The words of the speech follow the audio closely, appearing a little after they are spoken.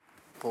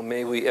Well,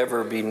 may we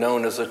ever be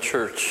known as a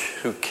church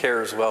who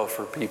cares well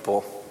for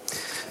people.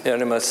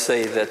 And I must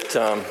say that,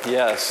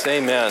 yes,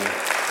 amen.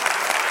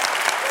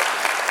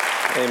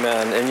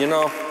 Amen. And you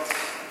know,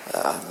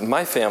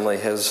 my family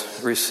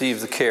has received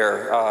the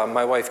care.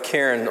 My wife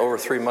Karen, over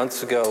 3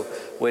 months ago,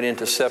 went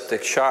into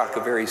septic shock, a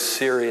very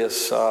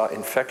serious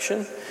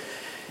infection.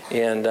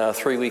 And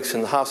 3 weeks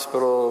in the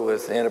hospital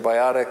with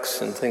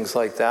antibiotics and things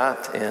like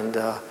that. And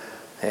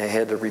I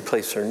had to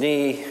replace her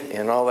knee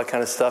and all that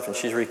kind of stuff, and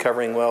she's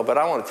recovering well. But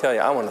I want to tell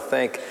you, I want to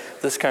thank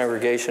this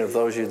congregation of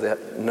those of you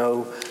that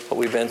know what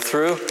we've been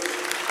through,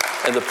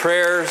 and the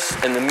prayers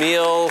and the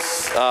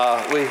meals.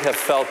 We have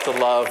felt the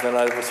love, and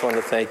I just want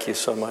to thank you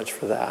so much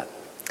for that.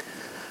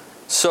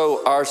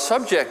 So our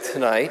subject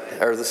tonight,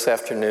 or this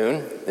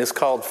afternoon, is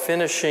called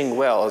Finishing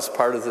Well, as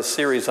part of the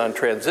series on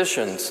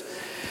transitions.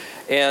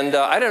 And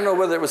I don't know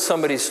whether it was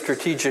somebody's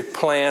strategic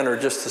plan or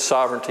just the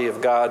sovereignty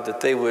of God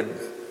that they would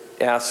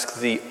ask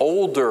the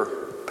older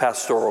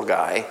pastoral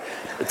guy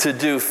to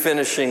do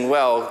finishing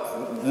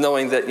well,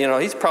 knowing that, you know,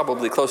 he's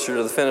probably closer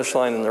to the finish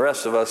line than the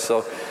rest of us,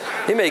 so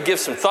he may give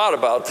some thought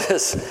about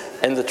this.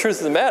 And the truth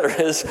of the matter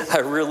is, I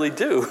really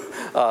do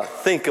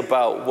think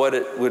about what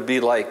it would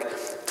be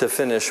like to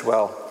finish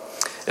well.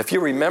 If you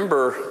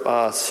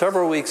remember,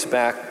 several weeks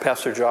back,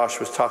 Pastor Josh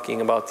was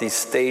talking about these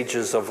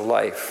stages of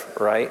life,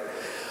 right?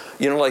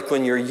 You know, like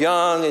when you're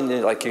young and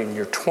you're like in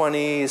your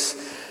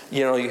 20s,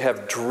 you know, you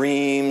have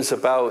dreams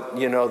about,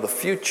 you know, the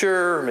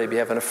future, maybe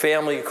having a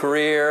family,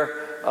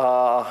 career.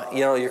 You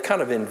know, you're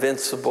kind of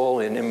invincible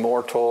and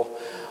immortal.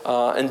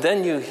 And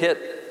then you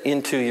hit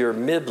into your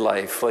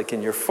midlife, like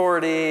in your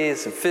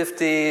 40s and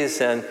 50s,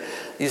 and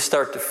you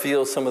start to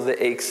feel some of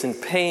the aches and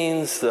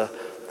pains, the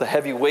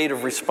heavy weight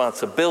of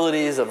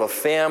responsibilities of a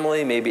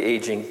family, maybe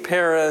aging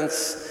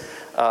parents,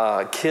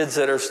 kids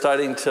that are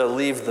starting to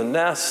leave the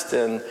nest,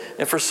 and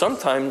for some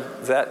time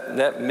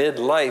that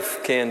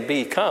midlife can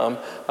become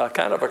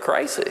kind of a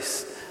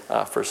crisis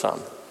for some.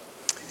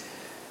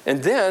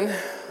 And then,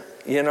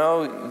 you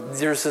know,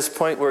 there's this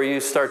point where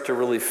you start to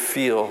really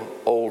feel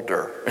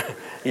older.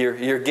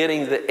 You're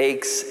getting the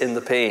aches and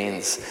the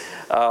pains,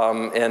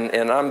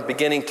 and I'm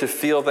beginning to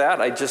feel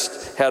that. I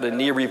just had a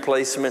knee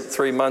replacement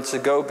 3 months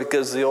ago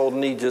because the old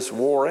knee just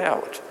wore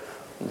out.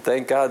 And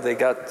thank God they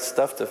got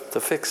stuff to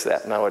fix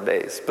that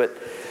nowadays. But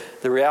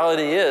the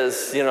reality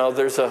is, you know,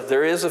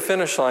 there is a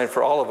finish line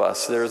for all of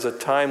us. There's a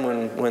time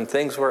when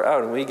things wear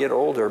out and we get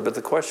older. But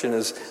the question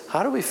is,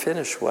 how do we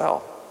finish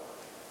well?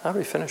 How do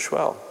we finish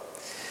well?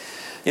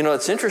 You know,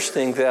 it's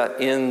interesting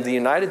that in the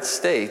United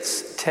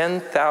States,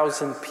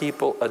 10,000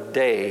 people a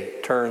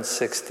day turn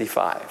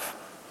 65.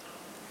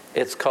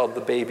 It's called the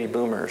baby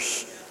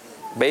boomers.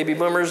 Baby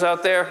boomers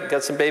out there?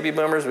 Got some baby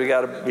boomers?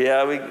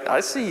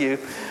 I see you.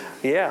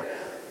 Yeah.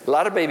 A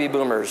lot of baby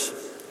boomers.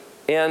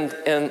 And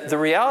the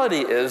reality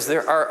is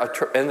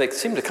and they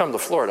seem to come to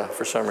Florida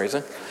for some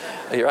reason,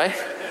 right?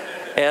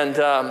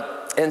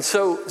 And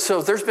so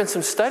there's been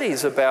some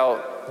studies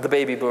about the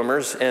baby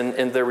boomers and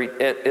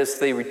as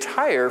they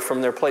retire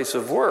from their place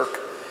of work,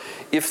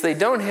 if they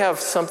don't have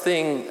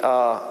something,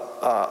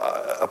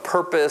 a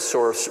purpose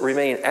or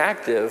remain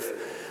active,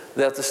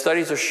 that the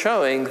studies are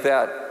showing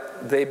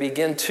that they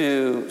begin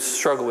to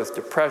struggle with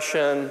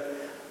depression,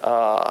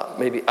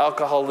 maybe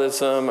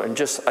alcoholism, and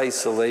just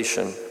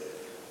isolation.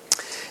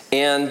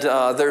 And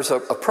there's a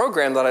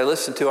program that I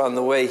listen to on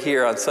the way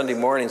here on Sunday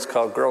mornings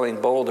called Growing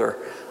Bolder.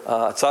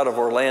 It's out of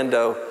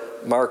Orlando.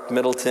 Mark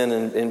Middleton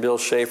and Bill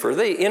Schaefer.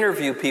 They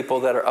interview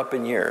people that are up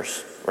in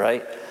years,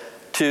 right?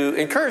 To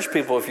encourage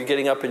people, if you're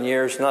getting up in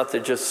years, not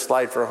to just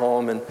slide for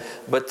home,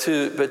 but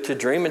to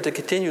dream and to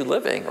continue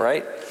living,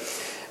 right?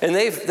 And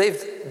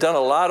they've done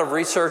a lot of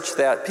research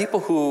that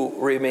people who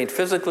remain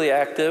physically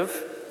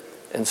active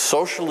and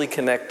socially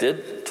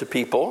connected to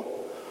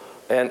people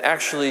and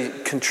actually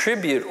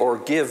contribute or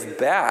give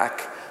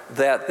back,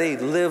 that they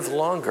live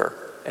longer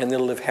and they'll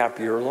live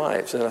happier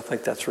lives. And I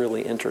think that's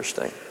really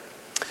interesting.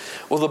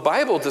 Well, the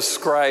Bible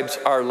describes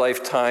our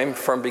lifetime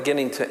from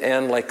beginning to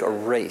end like a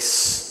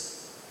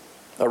race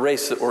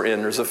that we're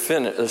in. There's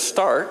a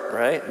start,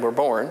 right? We're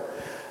born.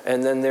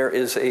 And then there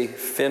is a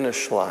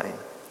finish line.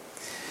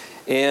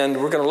 And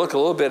we're going to look a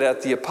little bit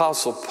at the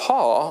Apostle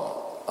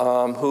Paul,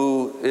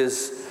 who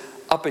is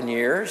up in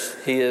years.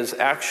 He is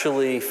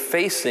actually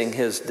facing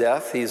his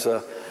death. He's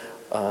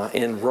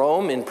in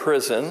Rome in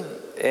prison,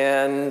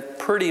 and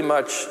pretty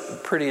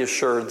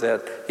assured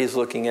that he's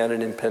looking at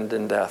an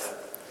impending death.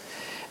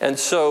 And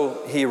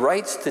so he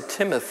writes to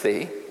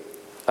Timothy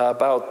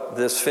about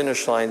this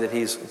finish line that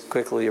he's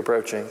quickly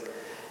approaching.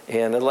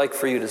 And I'd like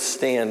for you to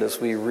stand as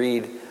we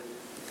read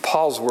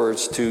Paul's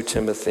words to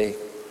Timothy.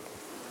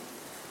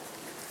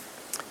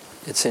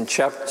 It's in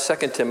 2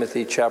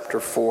 Timothy chapter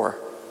 4.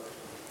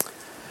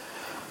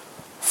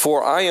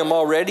 For I am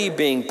already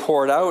being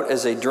poured out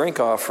as a drink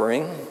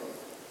offering,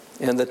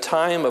 and the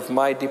time of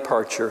my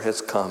departure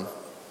has come.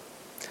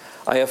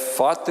 I have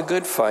fought the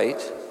good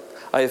fight,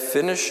 I have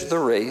finished the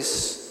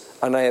race,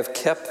 and I have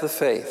kept the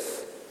faith.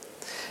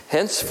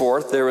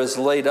 Henceforth there is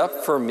laid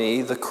up for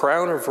me the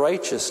crown of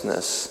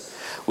righteousness,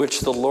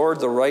 which the Lord,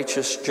 the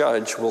righteous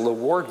judge, will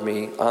award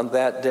me on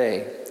that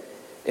day,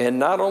 and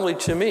not only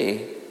to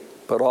me,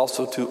 but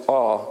also to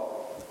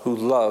all who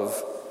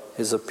love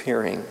his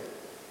appearing.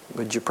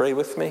 Would you pray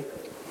with me?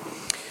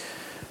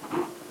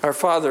 Our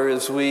Father,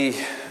 as we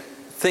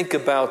think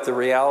about the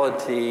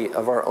reality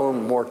of our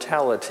own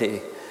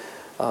mortality,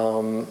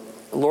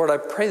 Lord, I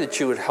pray that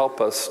you would help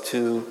us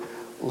to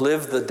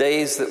live the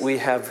days that we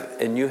have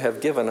and you have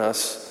given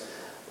us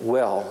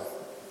well.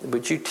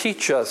 Would you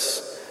teach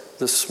us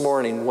this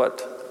morning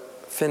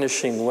what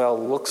finishing well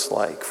looks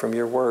like from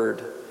your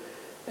word?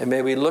 And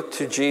may we look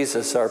to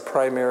Jesus, our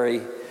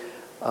primary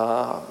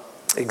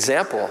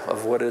example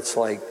of what it's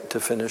like to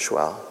finish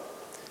well.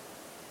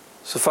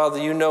 So,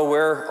 Father, you know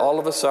where all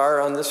of us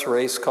are on this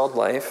race called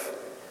life,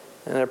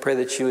 and I pray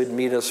that you would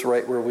meet us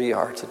right where we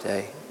are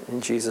today.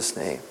 In Jesus'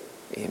 name,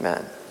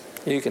 amen.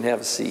 You can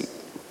have a seat.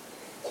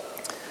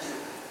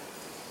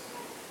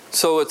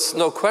 So it's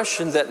no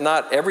question that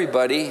not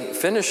everybody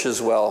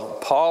finishes well.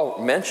 Paul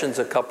mentions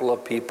a couple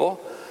of people.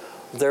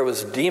 There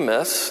was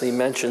Demas, he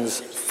mentions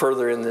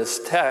further in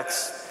this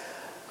text,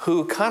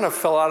 who kind of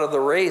fell out of the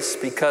race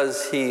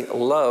because he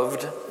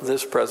loved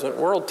this present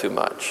world too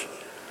much.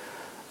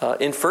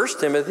 In 1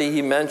 Timothy,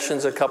 he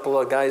mentions a couple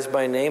of guys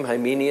by name,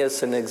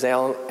 Hymenaeus and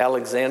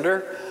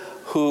Alexander,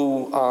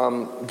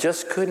 who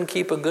just couldn't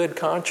keep a good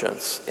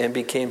conscience and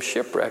became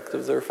shipwrecked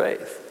of their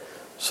faith.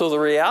 So the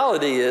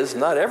reality is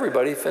not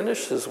everybody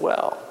finishes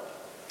well.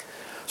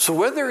 So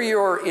whether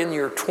you're in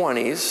your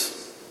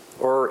 20s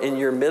or in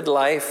your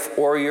midlife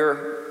or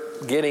you're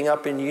getting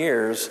up in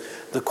years,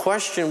 the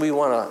question we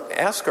want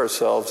to ask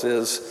ourselves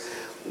is,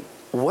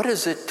 what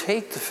does it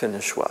take to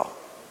finish well?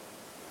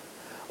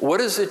 What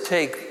does it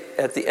take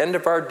at the end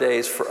of our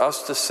days for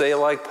us to say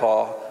like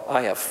Paul,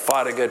 I have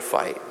fought a good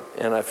fight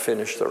and I've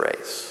finished the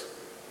race?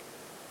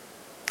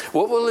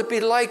 What will it be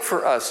like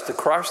for us to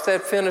cross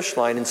that finish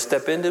line and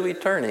step into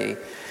eternity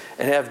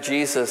and have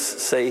Jesus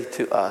say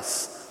to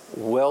us,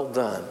 well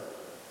done,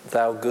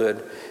 thou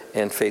good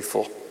and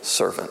faithful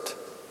servant?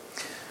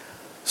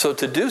 So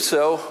to do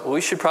so,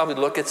 we should probably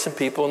look at some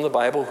people in the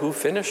Bible who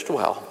finished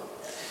well.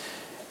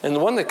 And the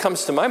one that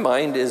comes to my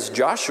mind is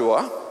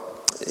Joshua.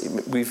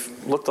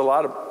 We've looked a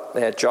lot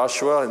at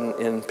Joshua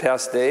in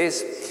past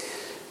days.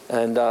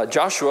 And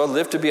Joshua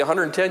lived to be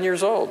 110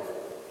 years old.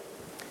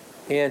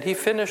 And he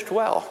finished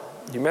well.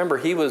 You remember,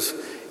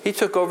 he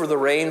took over the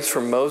reins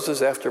from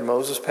Moses after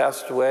Moses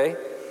passed away.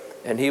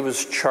 And he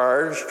was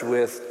charged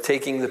with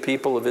taking the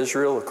people of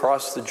Israel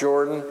across the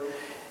Jordan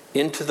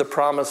into the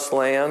promised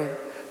land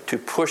to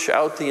push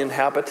out the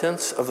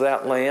inhabitants of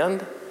that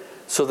land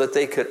so that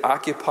they could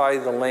occupy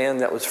the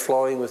land that was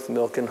flowing with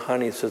milk and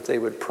honey so that they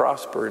would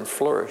prosper and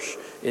flourish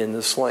in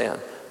this land.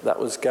 That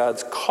was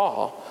God's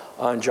call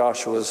on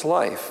Joshua's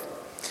life.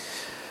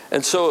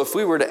 And so if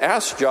we were to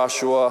ask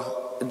Joshua,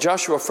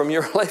 from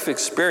your life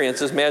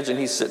experiences, imagine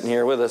he's sitting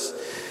here with us.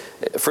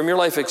 From your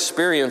life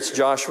experience,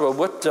 Joshua,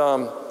 what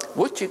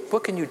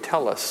can you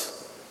tell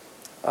us?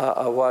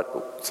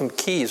 What some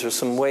keys or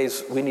some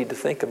ways we need to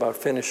think about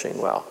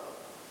finishing well?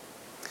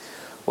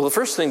 Well, the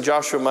first thing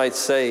Joshua might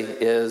say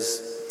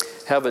is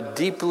have a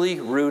deeply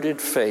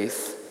rooted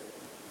faith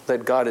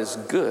that God is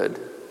good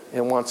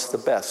and wants the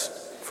best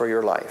for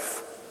your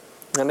life.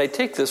 And I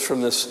take this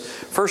from this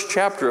first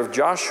chapter of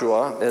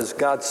Joshua as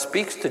God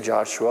speaks to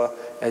Joshua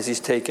as he's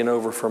taken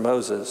over for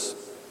Moses.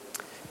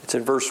 It's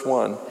in verse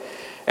 1.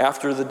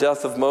 After the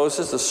death of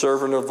Moses, the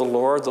servant of the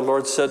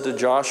Lord said to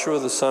Joshua,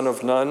 the son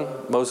of Nun,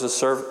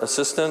 Moses'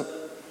 assistant,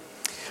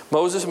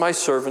 Moses, my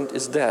servant,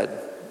 is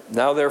dead.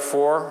 Now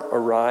therefore,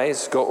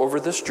 arise, go over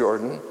this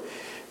Jordan,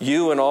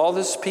 you and all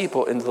this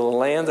people, into the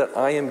land that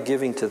I am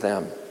giving to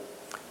them.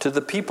 To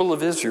the people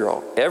of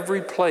Israel,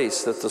 every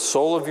place that the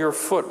sole of your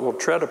foot will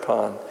tread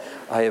upon,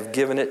 I have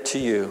given it to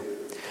you.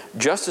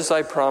 Just as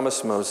I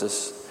promised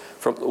Moses,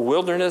 from the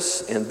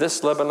wilderness in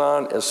this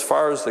Lebanon as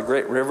far as the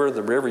great river,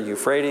 the river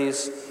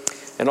Euphrates,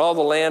 and all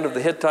the land of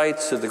the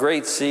Hittites to the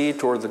great sea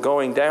toward the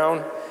going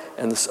down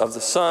and of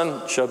the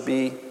sun shall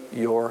be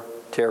your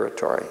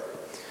territory.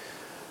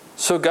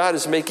 So God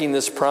is making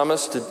this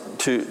promise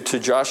to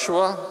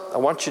Joshua. I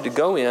want you to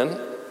go in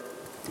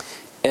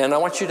and I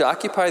want you to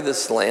occupy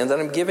this land that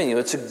I'm giving you.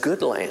 It's a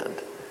good land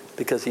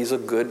because he's a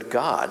good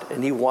God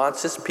and he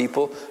wants his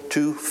people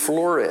to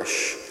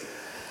flourish.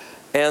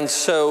 And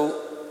so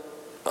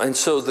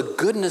the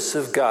goodness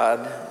of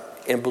God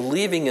and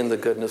believing in the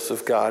goodness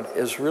of God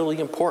is really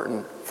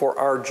important for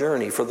our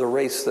journey, for the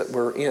race that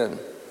we're in.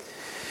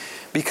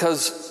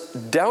 Because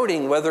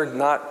doubting whether or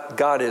not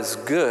God is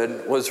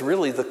good was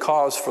really the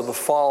cause for the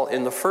fall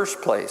in the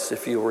first place.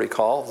 If you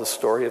recall the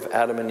story of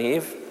Adam and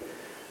Eve,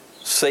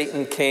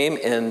 Satan came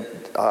and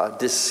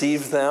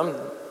deceived them.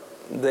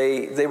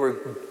 They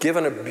were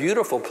given a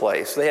beautiful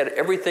place. They had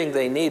everything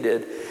they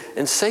needed.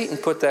 And Satan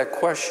put that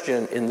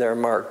question in their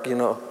mark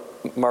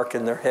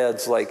in their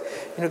heads like,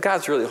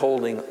 God's really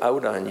holding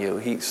out on you.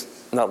 He's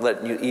not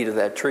letting you eat of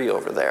that tree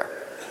over there.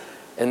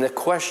 And the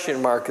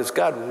question mark, is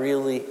God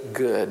really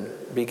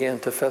good, began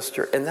to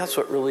fester. And that's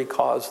what really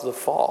caused the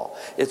fall.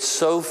 It's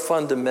so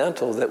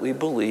fundamental that we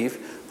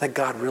believe that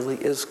God really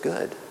is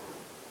good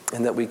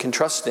and that we can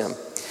trust him.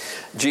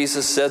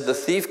 Jesus said, the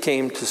thief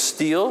came to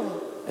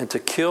steal and to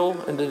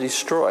kill and to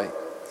destroy.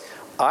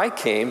 I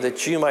came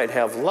that you might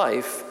have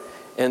life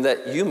and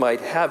that you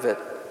might have it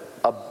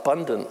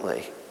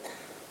abundantly.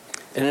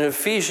 And in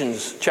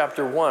Ephesians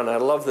chapter 1, I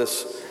love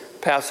this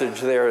passage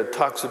there. It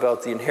talks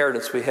about the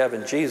inheritance we have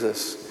in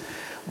Jesus.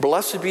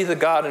 Blessed be the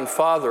God and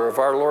Father of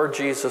our Lord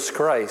Jesus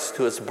Christ,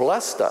 who has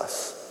blessed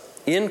us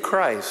in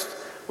Christ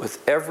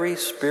with every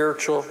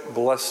spiritual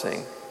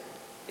blessing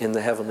in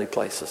the heavenly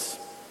places.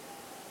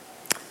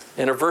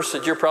 In a verse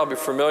that you're probably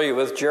familiar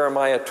with,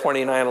 Jeremiah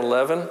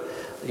 29:11,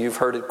 you've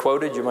heard it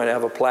quoted. You might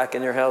have a plaque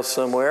in your house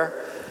somewhere.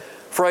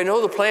 For I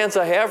know the plans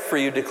I have for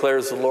you,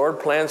 declares the Lord,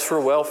 plans for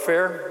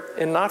welfare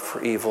and not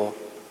for evil,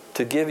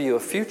 to give you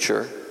a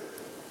future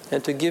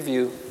and to give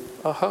you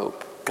a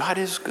hope. God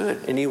is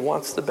good, and he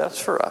wants the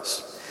best for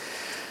us.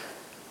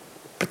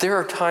 But there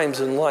are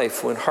times in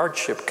life when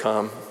hardship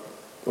comes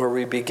where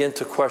we begin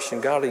to question,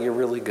 God, are you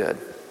really good?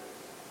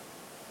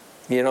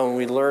 You know, when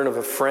we learn of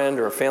a friend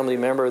or a family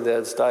member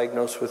that's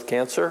diagnosed with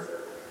cancer,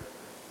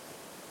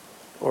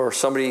 or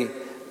somebody,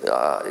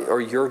 or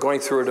you're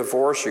going through a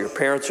divorce, or your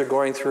parents are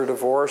going through a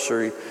divorce,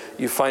 or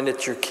you find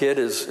that your kid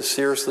is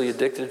seriously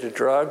addicted to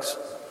drugs,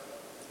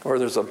 or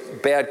there's a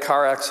bad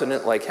car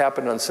accident like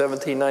happened on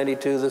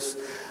 1792 this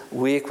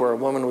week where a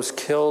woman was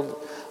killed.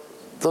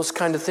 Those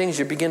kind of things,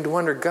 you begin to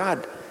wonder,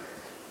 God,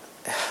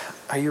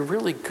 are you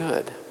really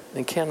good?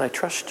 And can I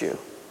trust you?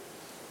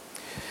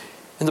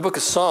 In the book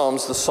of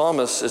Psalms, the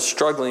psalmist is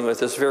struggling with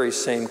this very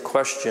same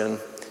question.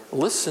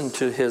 Listen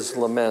to his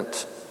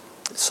lament,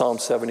 Psalm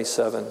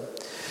 77.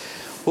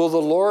 Will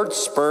the Lord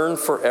spurn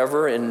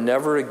forever and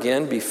never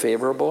again be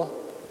favorable?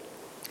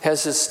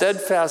 Has his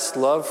steadfast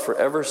love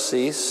forever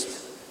ceased?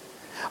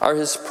 Are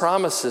his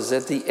promises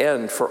at the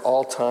end for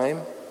all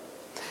time?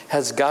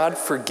 Has God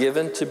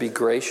forgiven to be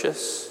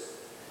gracious?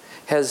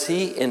 Has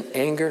he in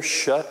anger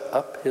shut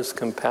up his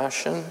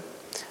compassion?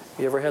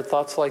 You ever had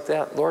thoughts like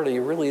that? Lord, are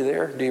you really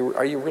there?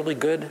 Are you really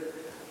good?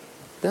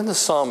 Then the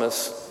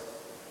psalmist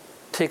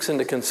takes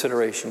into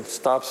consideration,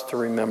 stops to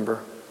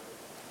remember.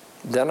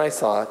 Then I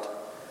thought,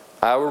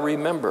 I will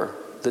remember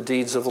the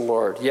deeds of the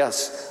Lord.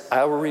 Yes,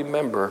 I will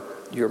remember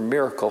your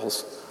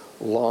miracles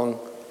long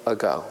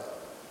ago.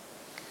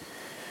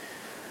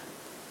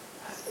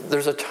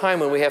 There's a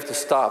time when we have to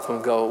stop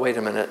and go, wait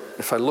a minute,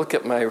 if I look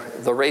at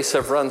the race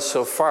I've run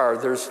so far,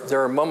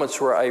 there are moments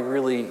where I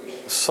really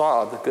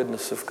saw the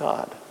goodness of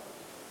God.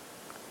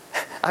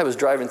 I was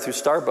driving through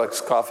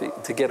Starbucks coffee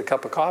to get a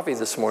cup of coffee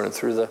this morning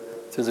through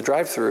the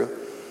drive-through,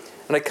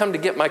 and I come to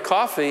get my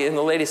coffee, and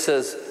the lady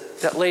says,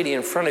 that lady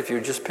in front of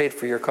you just paid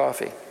for your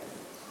coffee.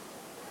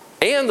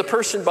 And the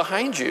person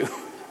behind you.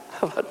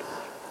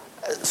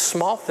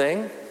 Small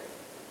thing,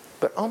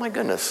 but oh my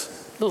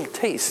goodness, a little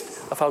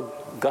taste of how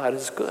God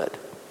is good.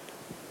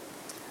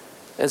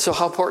 And so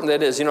how important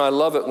that is. You know, I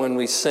love it when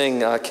we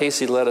sing,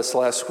 Casey led us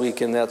last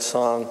week in that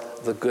song,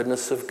 The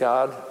Goodness of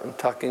God, and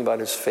talking about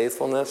his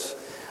faithfulness.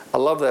 I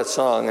love that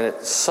song, and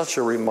it's such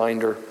a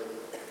reminder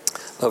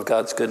of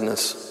God's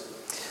goodness.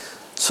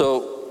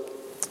 So,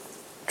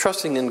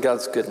 trusting in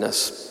God's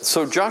goodness.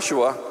 So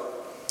Joshua,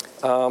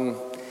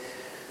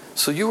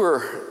 so you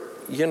were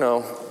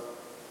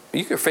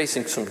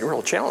facing some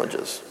real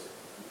challenges.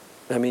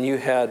 I mean, you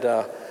had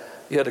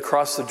to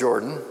cross the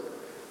Jordan,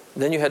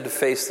 then you had to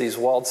face these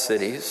walled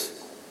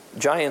cities,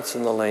 giants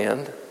in the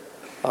land,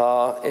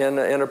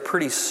 and a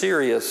pretty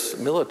serious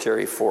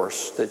military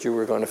force that you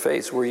were going to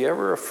face. Were you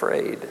ever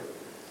afraid?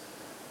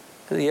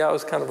 Yeah, I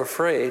was kind of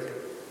afraid,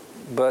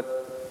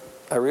 but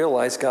I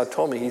realized God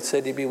told me, he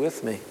said he'd be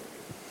with me.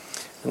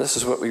 And this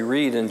is what we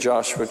read in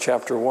Joshua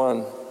chapter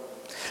 1.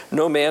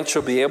 No man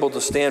shall be able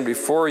to stand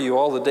before you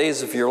all the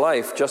days of your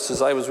life. Just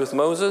as I was with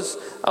Moses,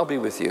 I'll be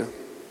with you.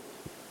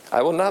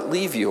 I will not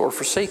leave you or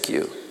forsake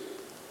you.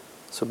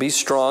 So be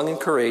strong and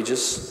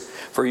courageous,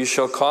 for you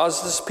shall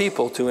cause this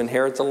people to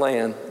inherit the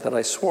land that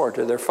I swore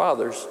to their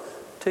fathers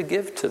to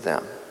give to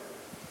them.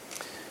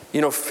 You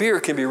know, fear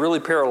can be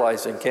really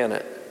paralyzing, can't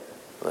it?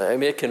 I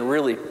mean, it can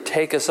really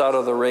take us out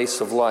of the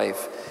race of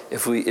life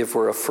if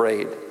we're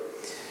afraid.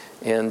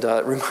 And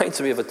it reminds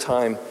me of a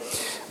time,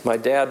 my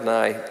dad and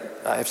I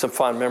have some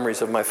fond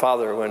memories of my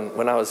father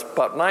when I was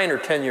about 9 or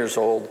 10 years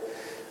old.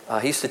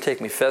 He used to take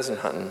me pheasant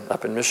hunting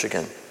up in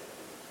Michigan.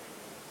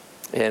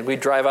 And we'd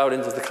drive out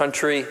into the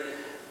country,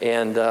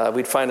 and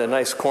we'd find a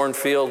nice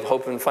cornfield,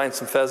 hoping to find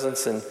some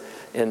pheasants.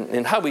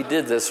 And how we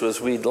did this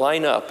was we'd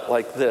line up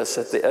like this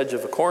at the edge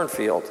of a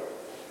cornfield.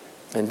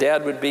 And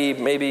Dad would be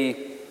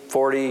maybe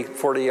 40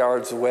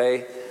 yards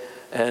away,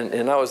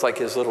 and I was like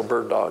his little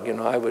bird dog. You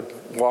know, I would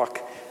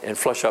walk and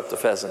flush up the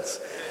pheasants.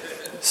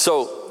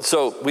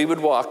 So we would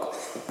walk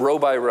row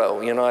by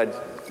row. You know, I'd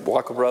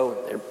walk a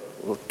row,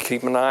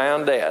 keep an eye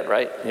on Dad,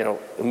 right? You know,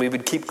 and we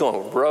would keep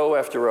going, row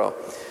after row.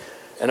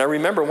 And I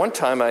remember one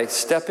time I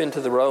step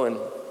into the row and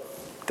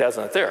Dad's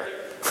not there.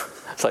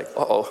 It's like,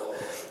 uh-oh.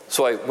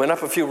 So I went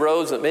up a few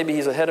rows, and maybe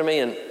he's ahead of me,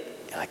 and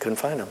I couldn't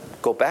find him.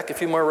 Go back a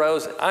few more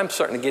rows. I'm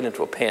starting to get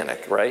into a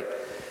panic, right?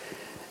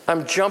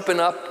 I'm jumping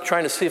up,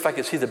 trying to see if I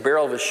could see the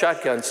barrel of his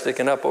shotgun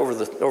sticking up over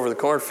the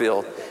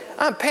cornfield.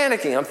 I'm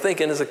panicking. I'm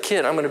thinking, as a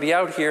kid, I'm going to be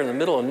out here in the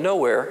middle of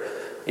nowhere.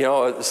 You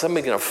know, is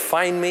somebody going to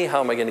find me? How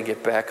am I going to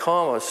get back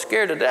home? I was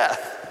scared to death.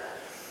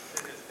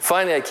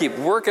 Finally, I keep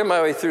working my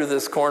way through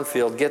this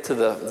cornfield, get to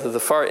the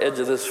far edge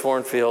of this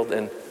cornfield,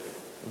 and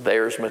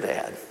there's my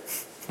dad.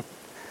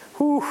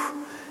 Whew.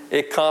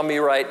 It calmed me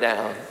right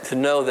down to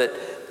know that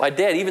my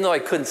dad, even though I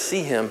couldn't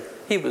see him,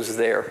 he was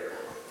there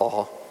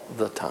all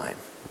the time.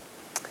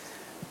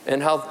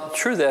 And how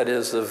true that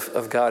is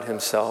of God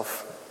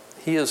himself.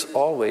 He is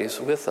always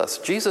with us.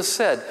 Jesus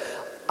said,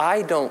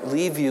 I don't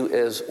leave you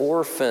as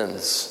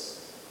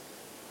orphans.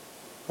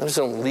 I just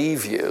don't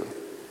leave you.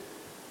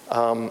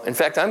 In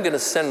fact, I'm going to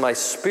send my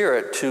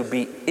Spirit to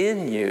be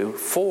in you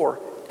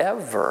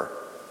forever.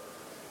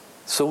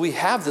 So we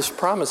have this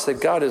promise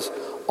that God is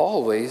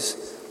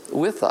always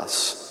with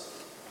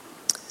us.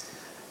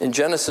 In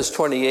Genesis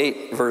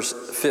 28, verse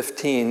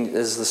 15,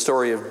 is the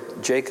story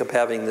of Jacob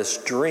having this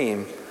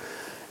dream.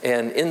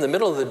 And in the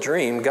middle of the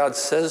dream, God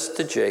says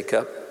to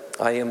Jacob,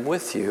 I am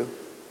with you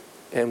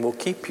and will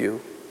keep you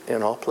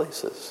in all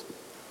places.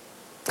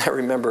 I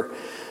remember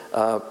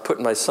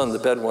putting my son to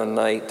bed one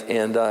night,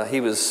 and he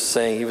was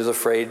saying he was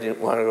afraid,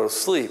 didn't want to go to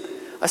sleep.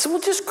 I said,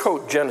 well, just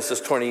quote Genesis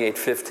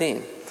 28:15.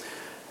 And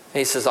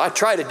he says, I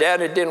tried it,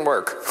 Dad, it didn't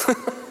work.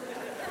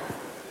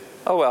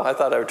 Oh, well, I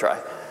thought I would try.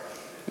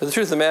 But the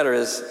truth of the matter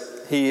is,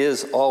 he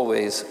is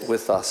always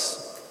with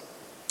us.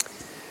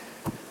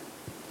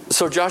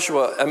 So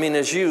Joshua, I mean,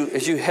 as you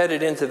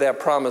headed into that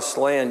promised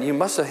land, you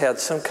must have had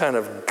some kind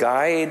of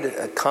guide,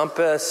 a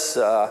compass,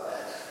 some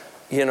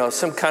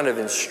kind of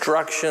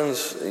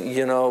instructions,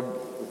 to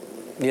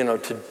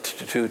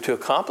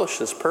accomplish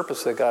this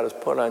purpose that God has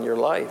put on your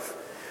life.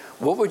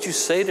 What would you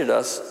say to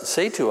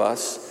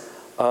us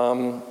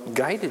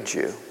guided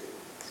you?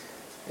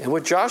 And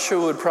what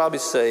Joshua would probably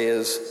say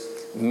is,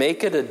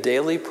 make it a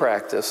daily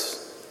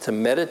practice to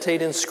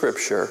meditate in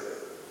Scripture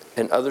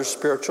and other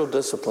spiritual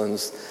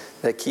disciplines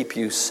that keep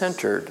you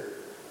centered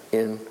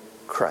in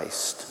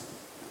Christ.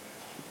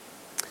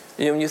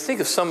 You know, when you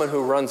think of someone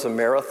who runs a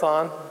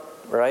marathon,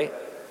 right?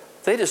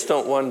 They just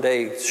don't one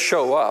day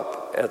show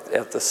up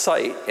at the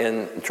site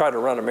and try to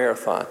run a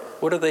marathon.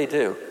 What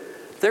do?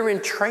 They're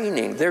in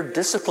training. They're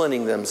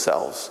disciplining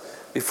themselves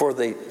before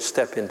they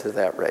step into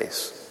that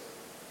race.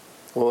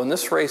 Well, in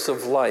this race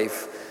of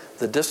life,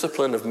 the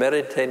discipline of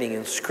meditating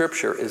in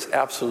Scripture is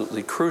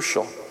absolutely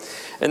crucial.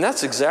 And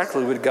that's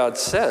exactly what God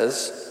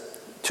says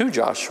to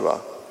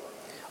Joshua.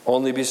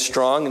 Only be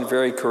strong and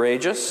very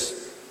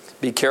courageous.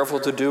 Be careful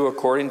to do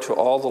according to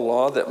all the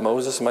law that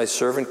Moses, my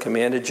servant,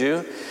 commanded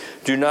you.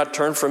 Do not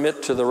turn from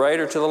it to the right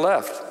or to the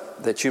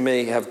left, that you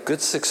may have good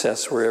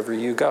success wherever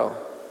you go.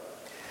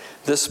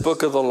 This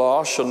book of the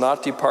law shall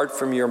not depart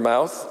from your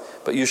mouth,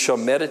 but you shall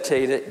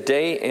meditate it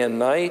day and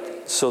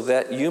night, so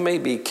that you may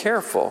be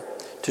careful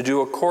to do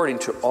according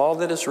to all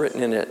that is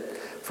written in it.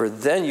 For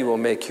then you will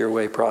make your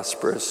way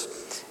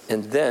prosperous,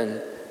 and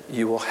then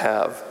you will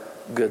have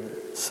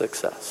good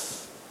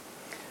success.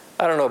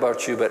 I don't know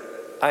about you, but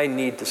I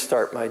need to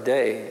start my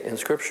day in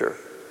Scripture.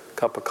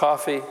 Cup of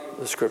coffee,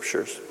 the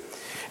Scriptures.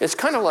 It's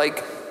kind of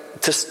like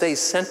to stay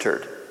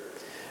centered.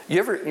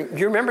 You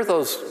remember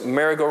those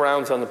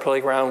merry-go-rounds on the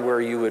playground where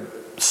you would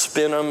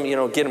spin them,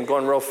 get them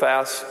going real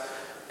fast,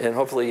 and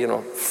hopefully,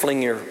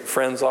 fling your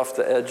friends off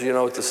the edge,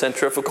 with the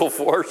centrifugal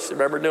force?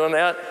 Remember doing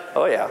that?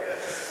 Oh, yeah.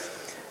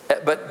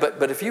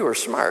 But if you were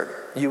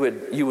smart, you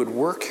would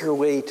work your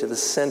way to the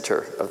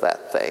center of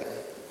that thing,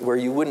 where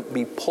you wouldn't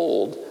be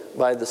pulled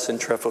by the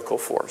centrifugal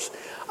force.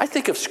 I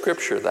think of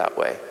Scripture that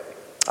way.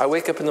 I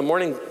wake up in the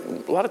morning,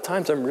 a lot of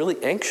times I'm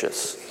really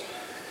anxious.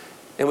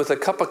 And with a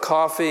cup of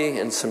coffee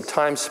and some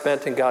time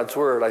spent in God's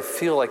Word, I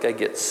feel like I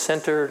get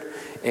centered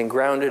and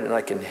grounded, and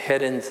I can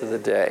head into the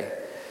day.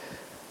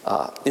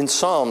 In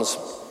Psalms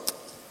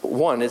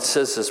 1, it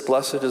says this,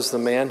 blessed is the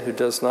man who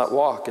does not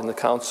walk in the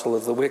counsel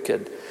of the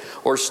wicked,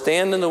 or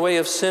stand in the way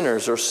of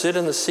sinners, or sit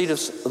in the seat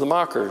of the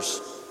mockers.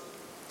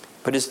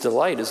 But his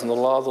delight is in the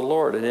law of the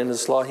Lord, and in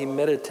his law he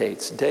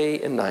meditates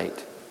day and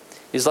night.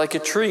 He's like a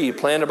tree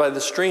planted by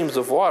the streams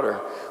of water,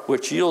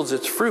 which yields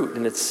its fruit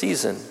in its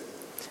season,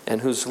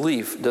 and whose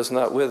leaf does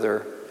not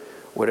wither.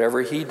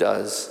 Whatever he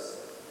does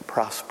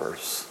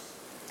prospers.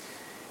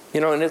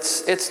 And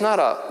it's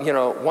not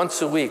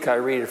once a week I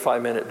read a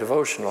 5-minute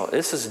devotional.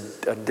 This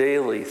is a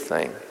daily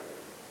thing.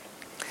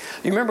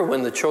 You remember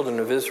when the children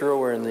of Israel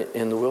were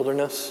in the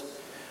wilderness,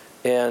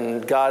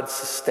 and God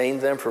sustained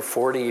them for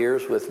 40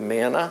 years with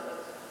manna?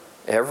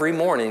 Every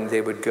morning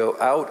they would go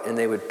out and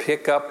they would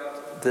pick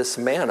up this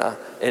manna,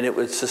 and it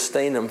would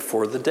sustain them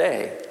for the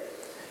day,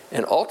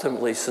 and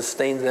ultimately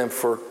sustain them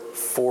for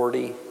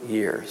 40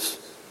 years.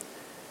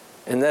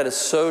 And that is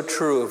so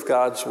true of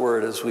God's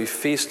Word as we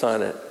feast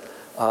on it.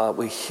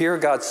 We hear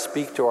God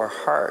speak to our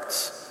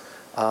hearts.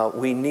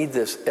 We need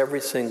this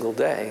every single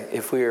day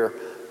if we are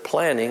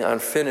planning on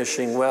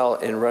finishing well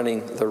and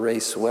running the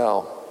race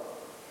well.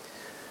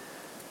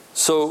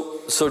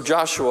 So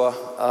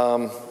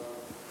Joshua,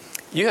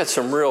 you had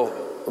some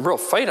real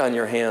fight on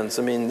your hands.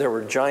 I mean, there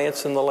were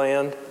giants in the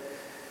land,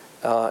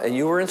 and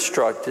you were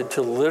instructed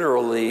to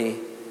literally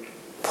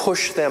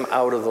push them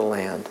out of the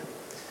land.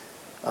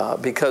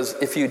 Because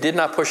if you did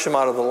not push them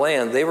out of the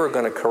land, they were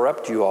going to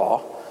corrupt you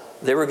all.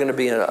 They were going to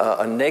be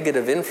a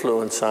negative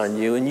influence on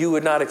you, and you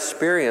would not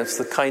experience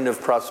the kind of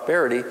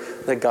prosperity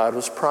that God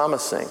was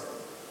promising.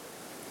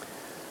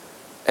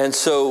 And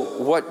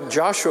so what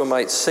Joshua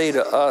might say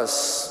to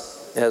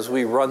us as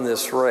we run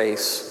this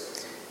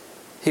race,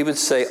 he would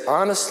say,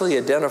 honestly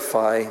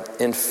identify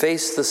and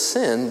face the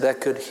sin that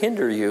could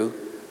hinder you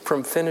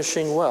from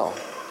finishing well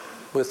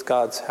with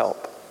God's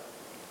help.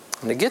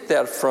 And to get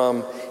that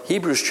from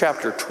Hebrews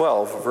chapter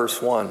 12,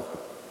 verse 1.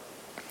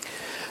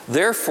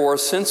 Therefore,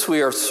 since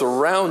we are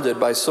surrounded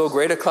by so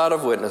great a cloud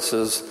of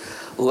witnesses,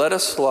 let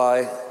us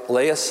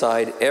lay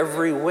aside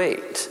every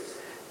weight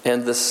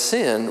and the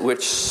sin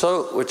which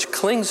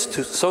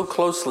clings so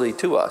closely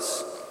to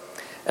us,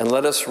 and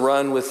let us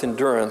run with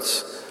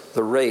endurance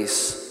the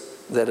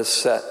race that is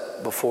set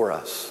before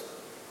us.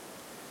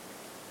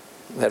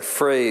 That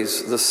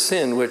phrase, the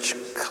sin which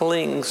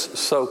clings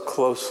so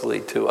closely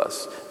to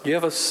us. Do you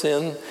have a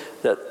sin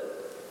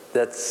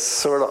that's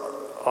sort of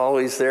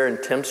always there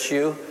and tempts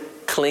you,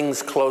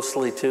 clings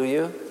closely to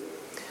you?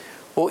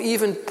 Well,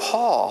 even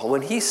Paul,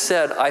 when he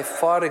said, I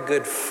fought a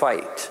good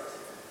fight,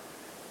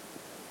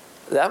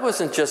 that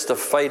wasn't just a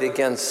fight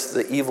against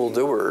the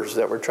evildoers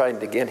that were trying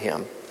to get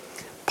him.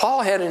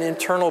 Paul had an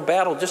internal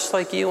battle just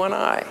like you and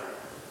I.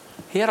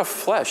 He had a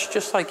flesh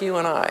just like you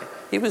and I.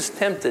 He was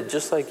tempted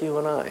just like you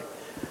and I.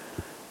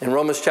 In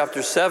Romans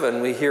chapter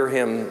 7, we hear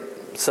him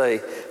say,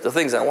 the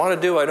things I want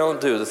to do, I don't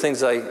do. The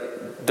things I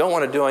don't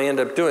want to do, I end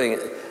up doing.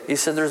 He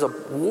said, there's a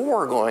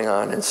war going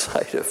on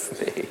inside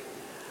of me.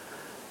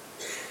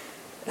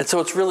 And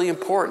so it's really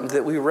important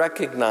that we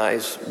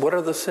recognize what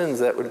are the sins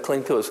that would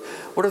cling to us.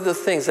 What are the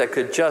things that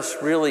could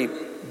just really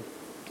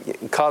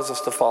cause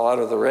us to fall out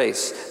of the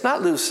race?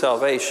 Not lose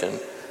salvation,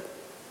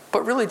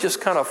 but really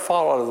just kind of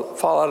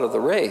fall out of the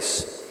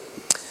race.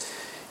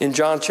 In 1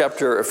 John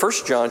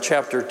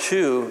chapter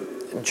 2,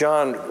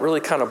 John really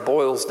kind of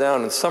boils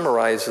down and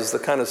summarizes the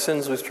kind of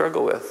sins we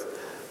struggle with.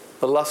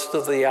 The lust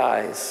of the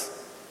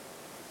eyes,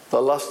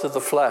 the lust of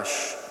the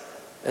flesh,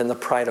 and the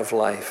pride of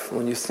life.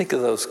 When you think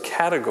of those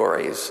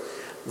categories,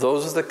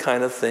 those are the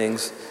kind of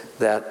things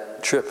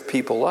that trip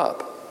people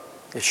up.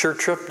 It sure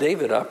tripped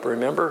David up,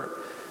 remember?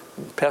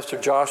 Pastor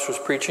Josh was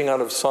preaching out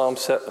of Psalm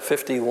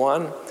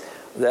 51.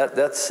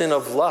 That sin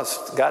of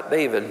lust got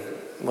David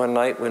one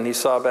night when he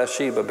saw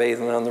Bathsheba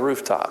bathing on the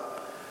rooftop.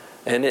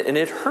 And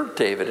it hurt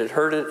David. It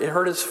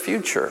hurt his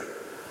future.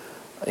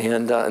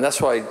 And that's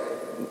why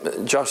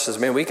Josh says,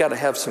 man, we got to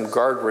have some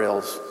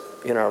guardrails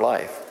in our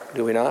life.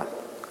 Do we not?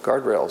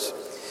 Guardrails.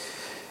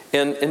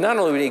 And not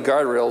only do we need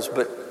guardrails,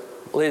 but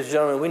ladies and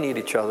gentlemen, we need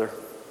each other.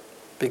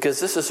 Because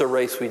this is a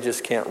race we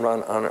just can't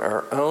run on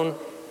our own.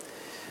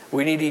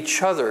 We need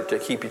each other to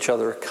keep each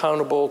other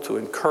accountable, to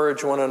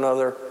encourage one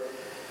another.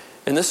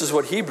 And this is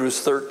what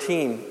Hebrews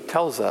 13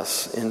 tells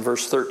us in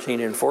verse 13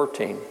 and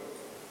 14.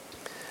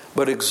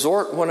 But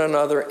exhort one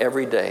another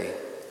every day,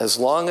 as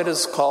long as it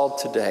is called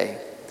today,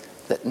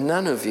 that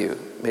none of you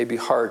may be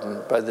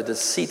hardened by the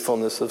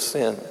deceitfulness of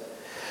sin.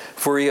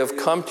 For ye have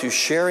come to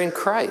share in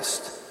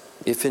Christ,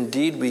 if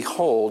indeed we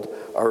hold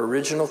our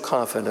original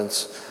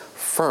confidence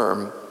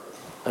firm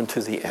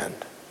unto the end.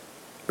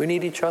 We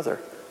need each other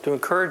to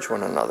encourage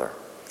one another.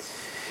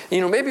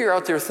 Maybe you're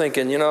out there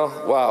thinking,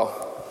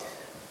 wow,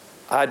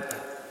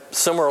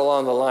 somewhere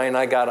along the line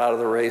I got out of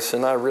the race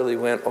and I really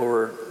went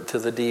over to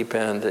the deep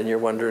end, and you're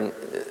wondering,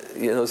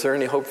 is there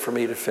any hope for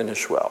me to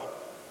finish well?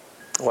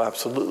 Well,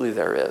 absolutely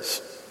there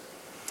is.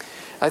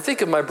 I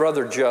think of my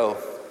brother Joe.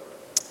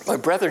 My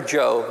brother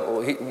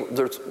Joe,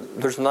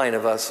 there's 9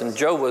 of us, and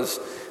Joe was,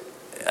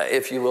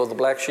 if you will, the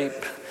black sheep.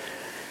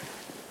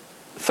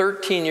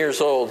 13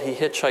 years old, he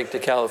hitchhiked to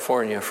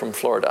California from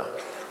Florida.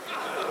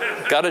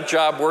 Got a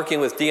job working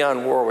with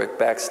Dionne Warwick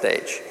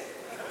backstage.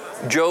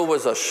 Joe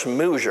was a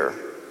schmoozer.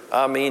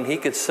 I mean, he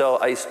could sell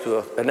ice to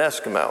an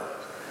Eskimo.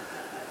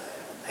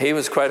 He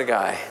was quite a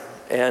guy.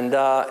 And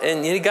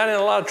he got in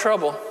a lot of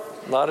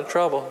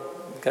trouble.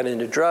 Got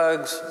into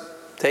drugs,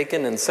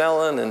 taking and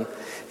selling, and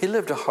he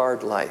lived a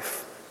hard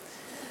life.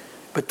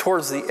 But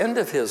towards the end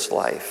of his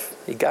life,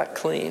 he got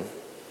clean.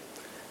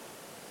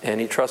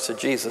 And he trusted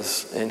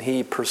Jesus, and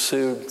he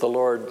pursued the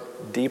Lord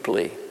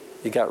deeply.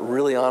 He got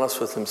really honest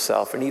with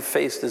himself, and he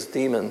faced his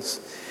demons.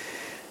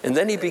 And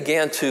then he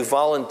began to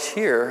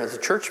volunteer as a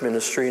church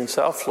ministry in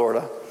South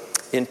Florida,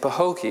 in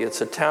Pahokee.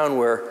 It's a town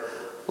where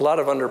a lot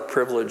of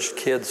underprivileged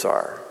kids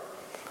are.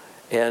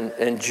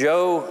 And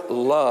Joe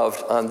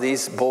loved on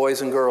these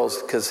boys and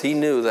girls because he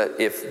knew that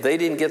if they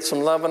didn't get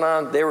some loving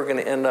on, they were going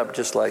to end up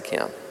just like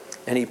him.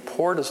 And he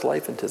poured his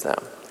life into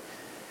them.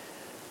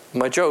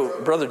 My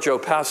brother Joe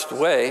passed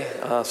away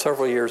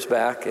several years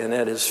back, and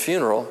at his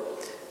funeral,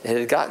 it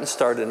had gotten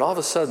started, and all of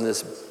a sudden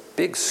this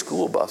big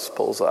school bus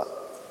pulls up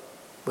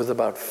with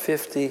about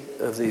 50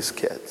 of these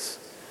kids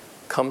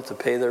come to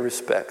pay their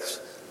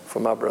respects for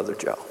my brother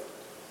Joe.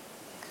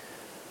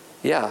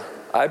 Yeah,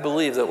 I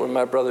believe that when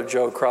my brother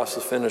Joe crossed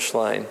the finish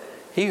line,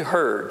 he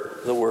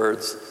heard the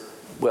words,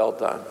 "Well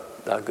done,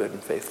 thou good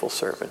and faithful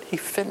servant." He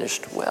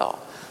finished well.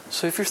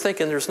 So if you're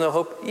thinking there's no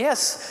hope,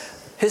 yes,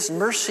 his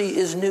mercy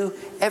is new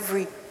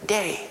every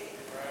day.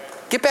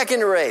 Get back in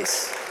the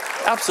race.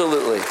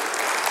 Absolutely.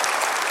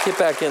 Get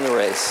back in the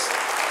race.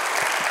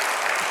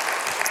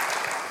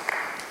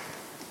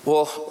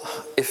 Well,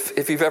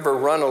 if you've ever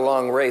run a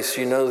long race,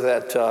 you know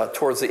that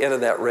towards the end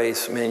of that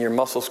race, man, your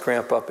muscles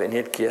cramp up and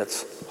it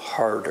gets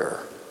harder,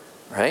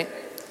 right?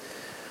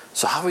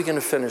 So how are we going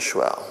to finish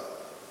well?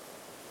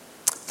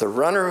 The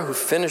runner who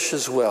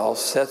finishes well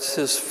sets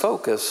his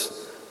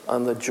focus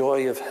on the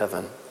joy of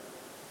heaven.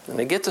 And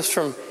I get this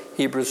from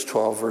Hebrews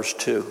 12, verse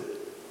 2.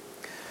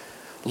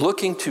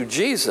 Looking to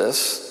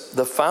Jesus,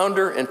 the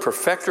founder and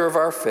perfecter of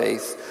our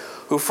faith,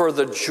 who for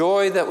the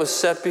joy that was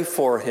set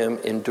before him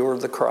endured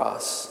the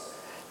cross,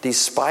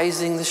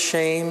 despising the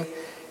shame,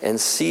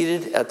 and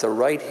seated at the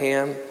right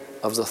hand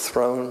of the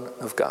throne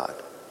of God.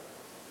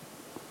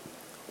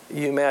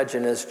 You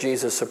imagine as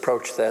Jesus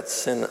approached that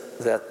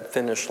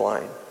finish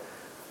line,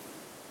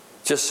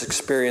 just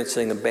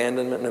experiencing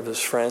abandonment of his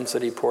friends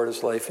that he poured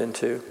his life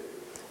into,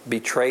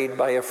 betrayed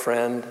by a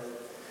friend,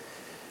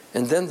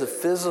 and then the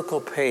physical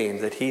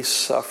pain that he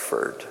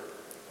suffered.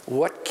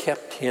 What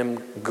kept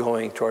him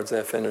going towards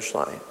that finish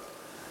line?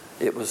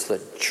 It was the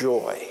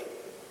joy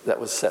that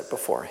was set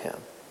before him,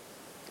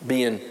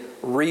 being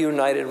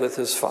reunited with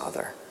his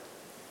Father.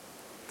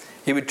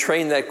 He would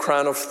train that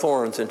crown of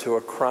thorns into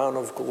a crown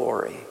of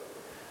glory,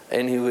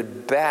 and he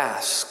would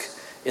bask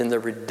in the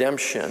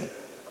redemption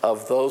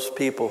of those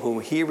people whom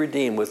he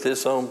redeemed with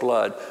his own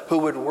blood, who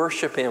would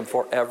worship him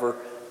forever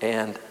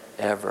and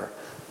ever.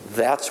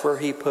 That's where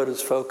he put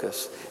his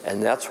focus,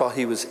 and that's why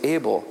he was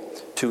able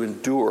to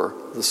endure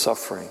the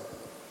suffering.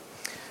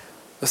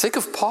 But think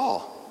of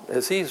Paul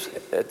as he's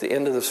at the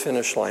end of this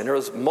finish line.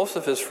 Most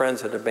of his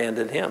friends had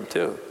abandoned him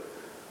too,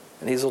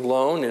 and he's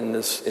alone in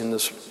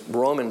this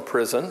Roman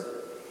prison,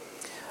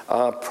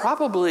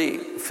 probably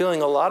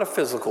feeling a lot of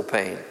physical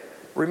pain.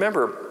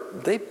 Remember,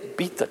 they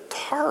beat the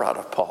tar out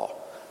of Paul,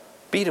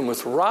 beat him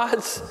with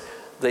rods.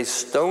 They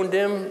stoned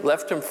him,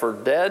 left him for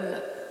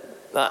dead.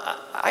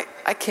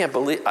 I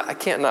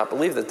can't not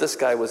believe that this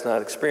guy was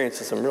not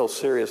experiencing some real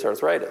serious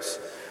arthritis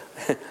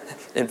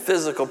and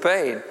physical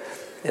pain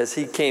as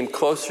he came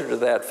closer to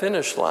that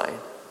finish line.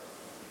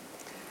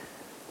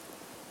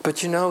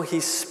 But you know, he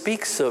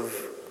speaks of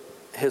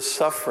his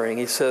suffering.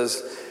 He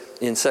says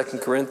in 2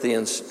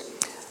 Corinthians,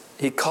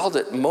 he called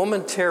it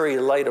momentary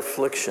light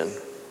affliction.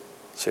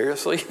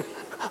 Seriously?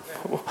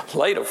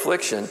 Light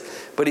affliction.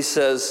 But he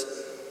says,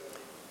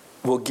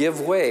 will give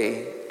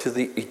way to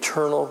the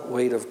eternal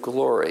weight of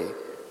glory,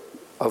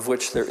 of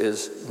which there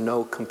is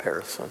no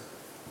comparison.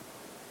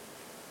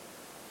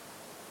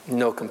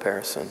 No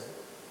comparison.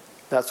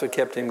 That's what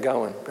kept him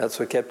going. That's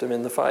what kept him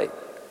in the fight.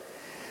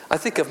 I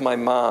think of my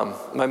mom.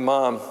 My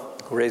mom,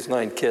 who raised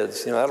 9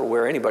 kids, that'll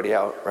wear anybody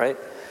out, right?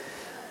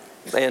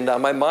 And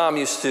my mom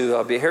used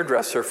to be a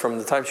hairdresser from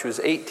the time she was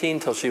 18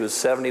 till she was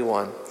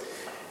 71.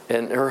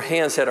 And her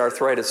hands had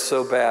arthritis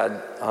so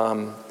bad,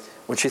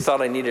 when she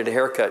thought I needed a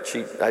haircut,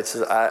 I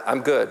said,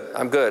 I'm good.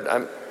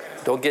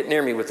 Don't get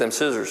near me with them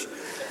scissors.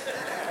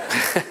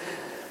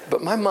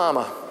 But my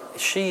mama,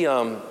 she,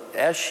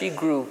 as she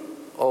grew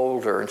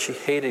older, and she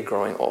hated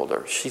growing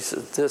older, she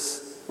said,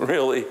 this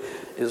really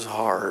is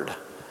hard.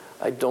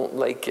 I don't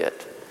like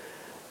it.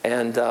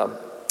 And,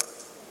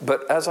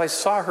 but as I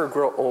saw her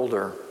grow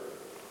older,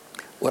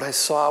 what I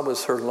saw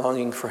was her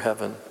longing for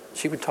heaven.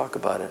 She would talk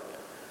about it.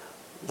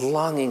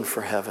 Longing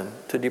for heaven,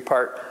 to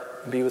depart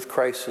and be with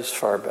Christ is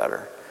far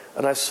better.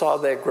 And I saw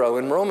that grow.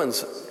 In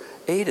Romans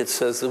 8, it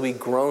says that we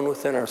groan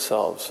within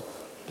ourselves,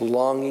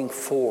 longing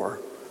for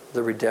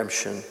the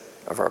redemption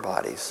of our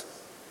bodies.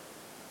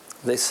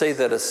 They say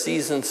that a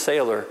seasoned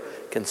sailor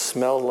can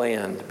smell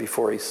land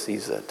before he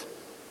sees it.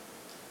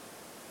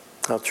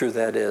 How true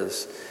that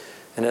is.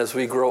 And as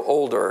we grow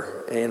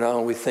older,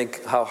 we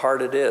think how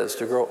hard it is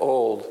to grow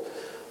old,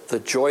 the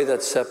joy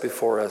that's set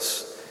before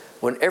us,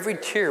 when every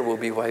tear will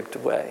be wiped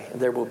away,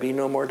 and there will be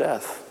no more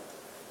death,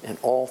 and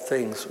all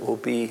things will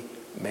be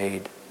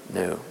made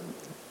new.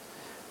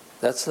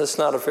 That's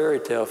not a fairy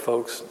tale,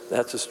 folks.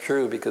 That's just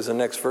true, because the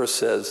next verse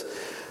says,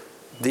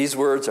 these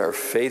words are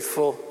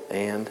faithful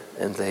and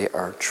they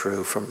are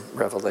true, from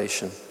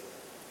Revelation.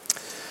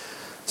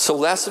 So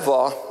last of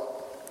all,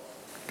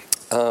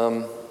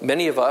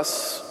 many of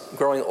us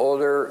growing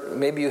older,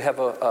 maybe you have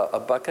a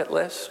bucket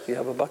list. You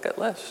have a bucket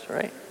list,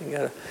 right?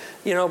 You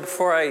gotta,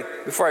 before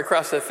I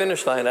cross that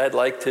finish line, I'd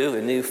like to,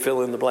 and you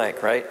fill in the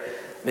blank, right?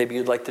 Maybe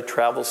you'd like to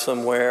travel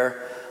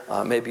somewhere.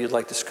 Maybe you'd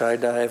like to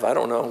skydive. I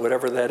don't know,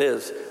 whatever that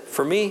is.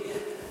 For me,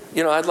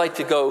 I'd like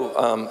to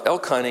go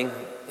elk hunting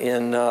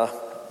in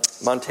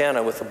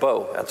Montana with a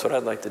bow. That's what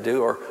I'd like to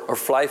do, or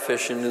fly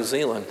fish in New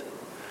Zealand.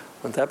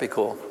 Wouldn't that be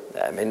cool?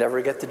 I may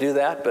never get to do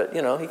that, but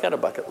you got a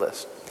bucket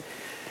list.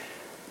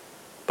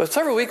 But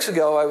several weeks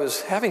ago, I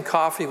was having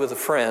coffee with a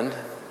friend,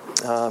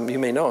 You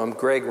may know him,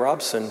 Greg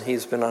Robson.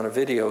 He's been on a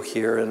video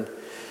here, and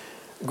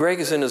Greg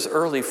is in his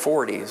early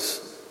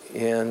 40s,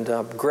 and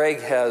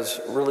Greg has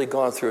really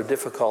gone through a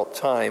difficult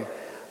time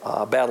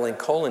battling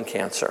colon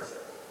cancer.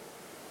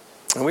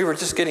 And we were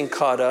just getting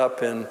caught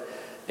up, and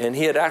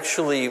he had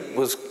actually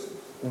was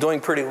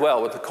doing pretty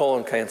well with the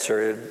colon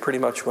cancer. It pretty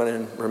much went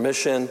in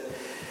remission.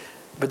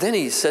 But then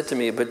he said to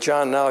me, "But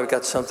John, now I've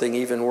got something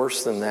even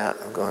worse than that."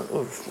 I'm going,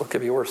 "Oh, what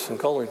could be worse than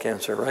colon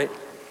cancer, right?"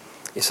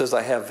 He says,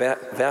 "I have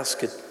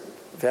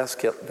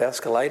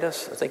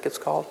vasculitis, I think it's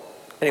called.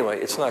 Anyway,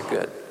 it's not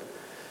good."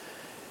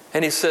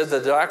 And he said the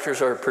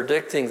doctors are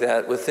predicting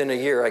that within a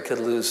year I could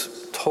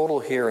lose total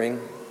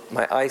hearing,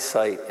 my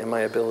eyesight, and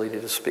my ability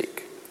to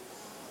speak.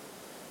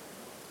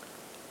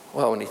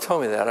 Well, when he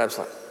told me that, I was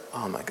like,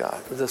 oh my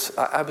God,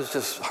 I was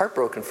just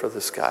heartbroken for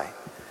this guy.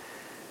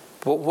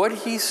 But what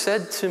he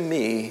said to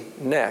me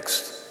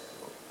next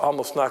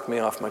almost knocked me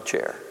off my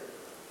chair.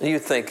 And you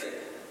think,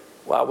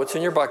 wow, what's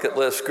in your bucket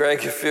list,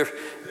 Greg? If you're,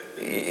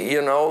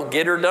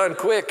 get her done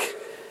quick.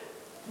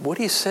 What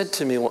he said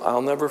to me,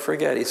 I'll never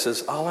forget. He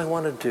says, all I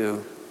want to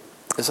do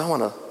is I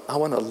want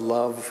to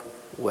love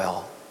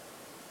well.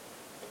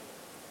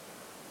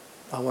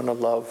 I want to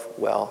love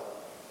well.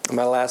 And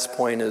my last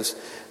point is,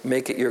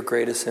 make it your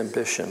greatest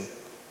ambition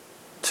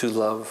to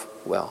love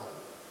well.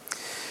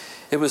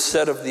 It was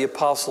said of the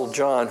Apostle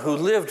John, who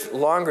lived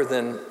longer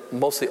than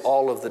mostly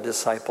all of the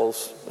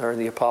disciples or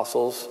the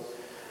apostles.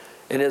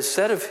 And it's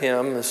said of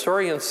him,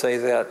 historians say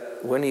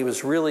that when he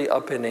was really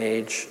up in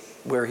age,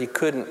 where he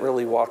couldn't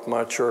really walk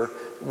much or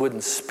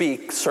wouldn't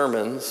speak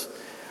sermons,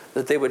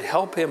 that they would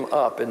help him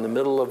up in the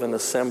middle of an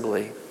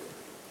assembly,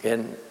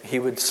 and he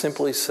would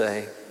simply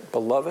say,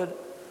 "Beloved,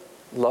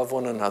 love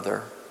one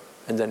another,"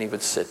 and then he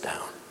would sit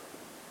down.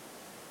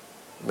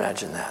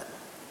 Imagine that.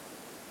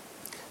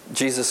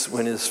 Jesus,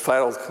 when his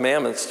final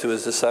commandments to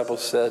his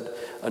disciples, said,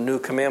 "A new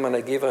commandment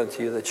I give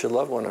unto you, that you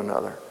love one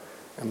another.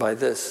 And by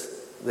this,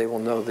 they will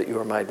know that you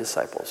are my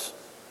disciples."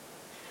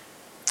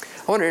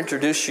 I want to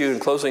introduce you in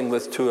closing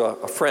to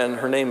a friend.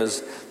 Her name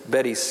is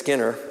Betty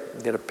Skinner.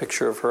 You get a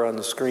picture of her on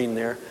the screen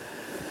there.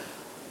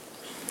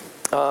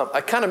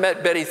 I kind of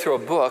met Betty through a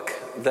book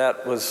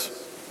that was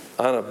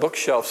on a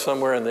bookshelf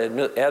somewhere in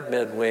the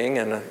AdMed wing,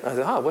 and I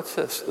thought, what's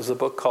this? It was a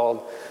book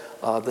called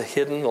The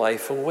Hidden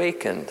Life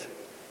Awakened.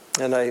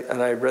 And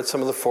I read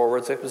some of the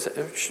forwards.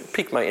 It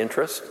piqued my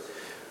interest.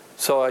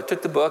 So I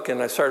took the book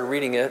and I started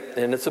reading it,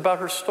 and it's about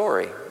her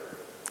story.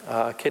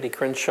 Kitty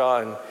Crenshaw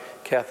and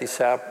Kathy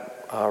Sapp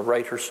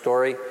write her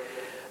story.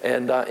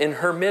 And in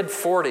her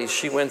mid-40s,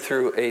 she went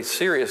through a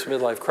serious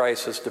midlife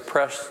crisis,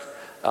 depressed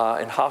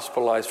and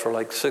hospitalized for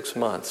like 6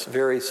 months,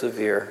 very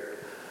severe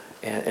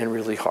and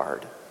really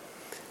hard.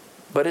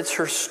 But it's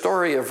her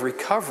story of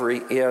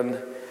recovery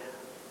and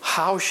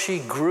how she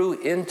grew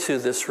into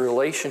this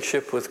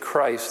relationship with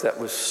Christ that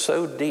was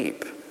so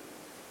deep.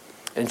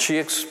 And she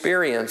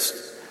experienced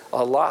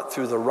a lot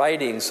through the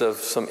writings of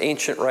some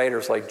ancient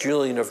writers like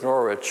Julian of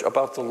Norwich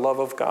about the love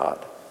of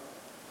God.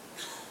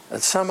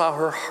 And somehow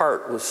her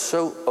heart was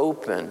so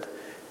opened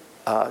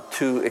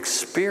to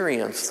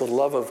experience the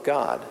love of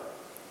God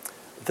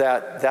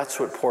that's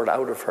what poured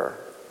out of her.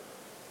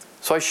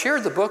 So I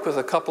shared the book with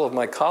a couple of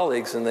my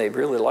colleagues, and they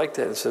really liked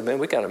it and said, "Man,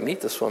 we got to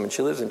meet this woman.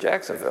 She lives in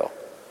Jacksonville."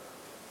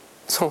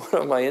 So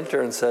one of my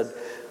interns said,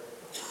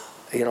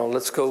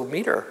 "Let's go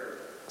meet her."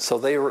 So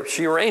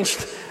she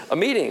arranged a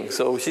meeting.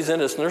 So she's in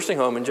this nursing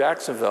home in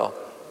Jacksonville.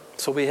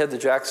 So we head to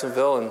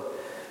Jacksonville, and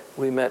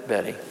we met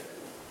Betty.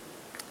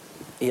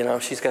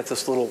 She's got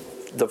this little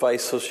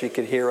device so she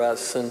could hear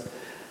us.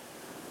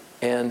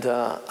 And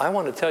I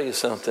want to tell you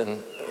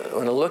something.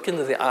 When I look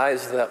into the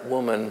eyes of that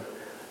woman,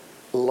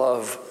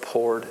 love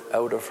poured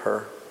out of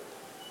her.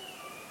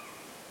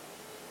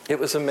 It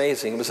was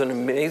amazing. It was an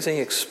amazing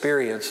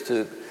experience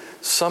to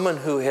someone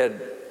who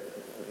had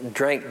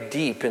drank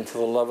deep into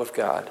the love of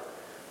God,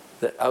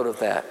 that out of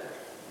that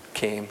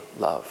came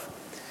love.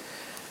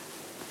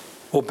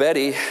 Well,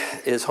 Betty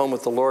is home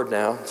with the Lord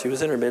now. She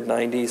was in her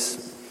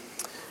mid-90s,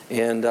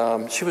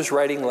 and she was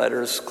writing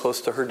letters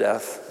close to her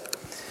death.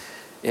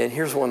 And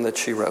here's one that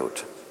she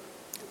wrote.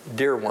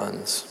 "Dear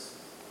ones,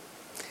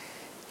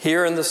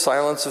 here in the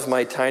silence of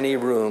my tiny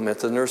room at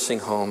the nursing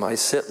home, I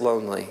sit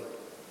lonely.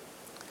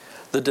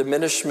 The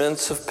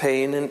diminishments of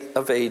pain and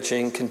of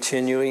aging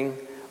continuing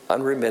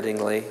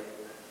unremittingly.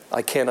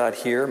 I cannot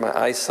hear, my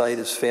eyesight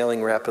is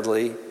failing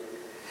rapidly.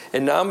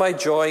 And now my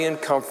joy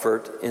and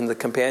comfort in the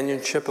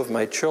companionship of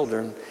my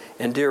children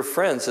and dear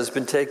friends has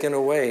been taken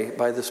away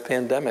by this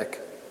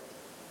pandemic.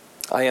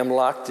 I am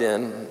locked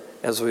in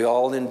as we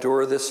all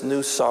endure this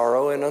new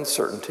sorrow and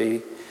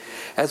uncertainty,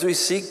 as we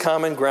seek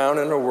common ground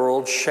in a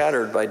world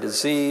shattered by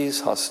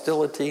disease,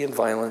 hostility, and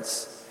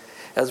violence,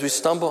 as we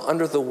stumble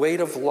under the weight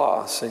of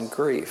loss and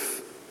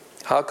grief.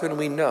 How can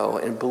we know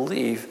and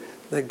believe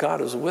that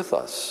God is with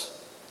us?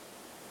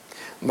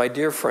 My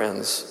dear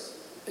friends,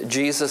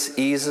 Jesus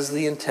eases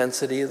the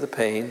intensity of the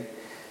pain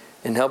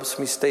and helps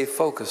me stay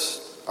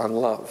focused on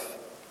love,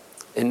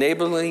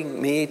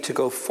 enabling me to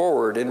go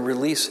forward and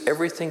release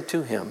everything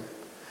to Him,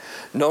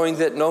 knowing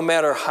that no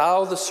matter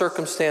how the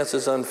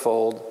circumstances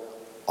unfold,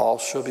 all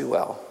shall be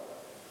well.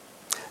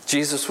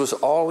 Jesus was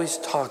always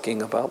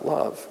talking about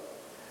love.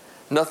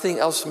 Nothing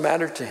else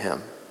mattered to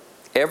him.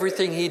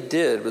 Everything he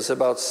did was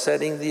about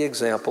setting the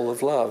example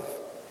of love.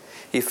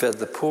 He fed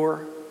the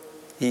poor.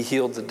 He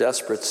healed the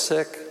desperate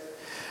sick,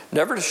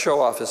 never to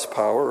show off his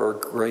power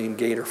or gain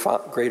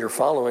greater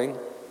following,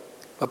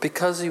 but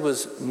because he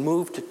was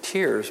moved to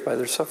tears by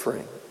their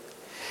suffering.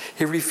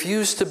 He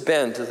refused to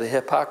bend to the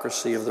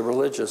hypocrisy of the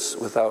religious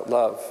without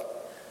love.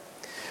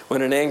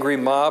 When an angry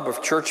mob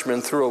of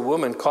churchmen threw a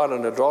woman caught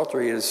in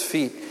adultery at his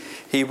feet,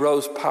 he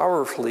rose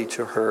powerfully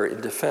to her in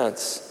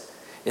defense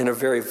in a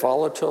very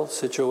volatile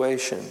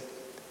situation,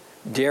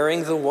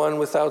 daring the one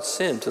without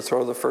sin to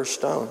throw the first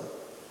stone.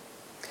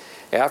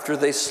 After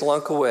they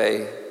slunk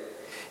away,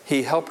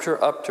 he helped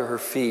her up to her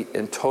feet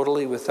and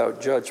totally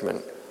without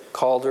judgment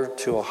called her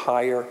to a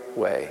higher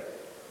way,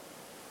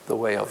 the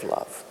way of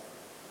love.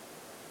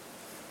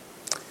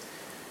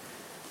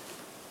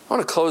 I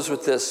want to close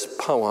with this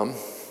poem.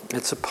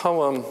 It's a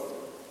poem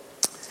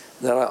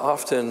that I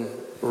often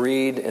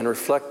read and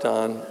reflect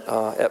on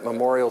at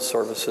memorial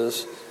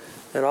services.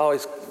 It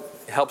always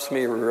helps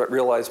me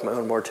realize my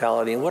own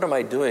mortality and what am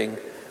I doing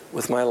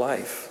with my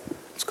life.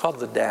 It's called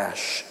The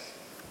Dash.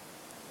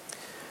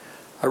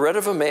 I read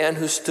of a man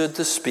who stood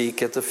to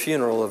speak at the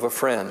funeral of a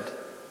friend.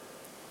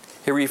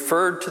 He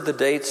referred to the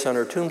dates on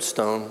her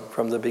tombstone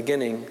from the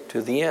beginning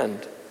to the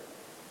end.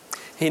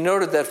 He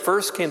noted that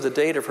first came the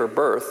date of her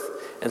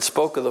birth and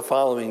spoke of the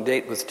following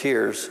date with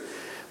tears.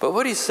 But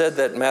what he said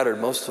that mattered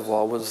most of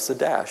all was the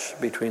dash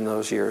between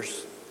those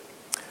years.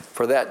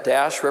 For that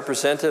dash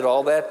represented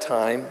all that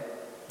time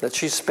that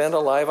she spent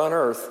alive on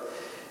earth,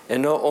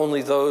 and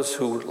only those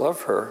who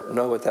love her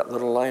know what that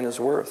little line is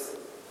worth.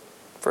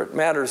 For it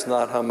matters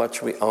not how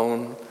much we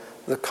own,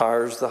 the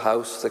cars, the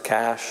house, the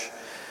cash.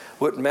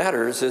 What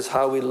matters is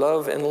how we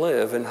love and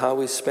live and how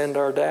we spend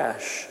our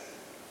dash.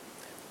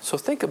 So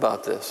think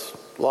about this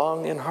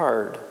long and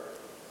hard.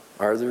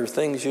 Are there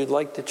things you'd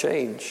like to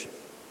change?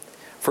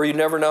 For you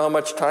never know how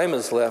much time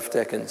is left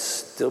that can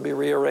still be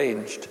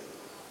rearranged.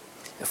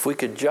 If we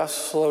could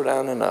just slow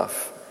down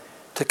enough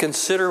to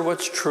consider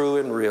what's true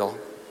and real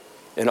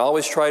and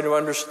always try to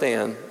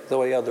understand the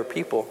way other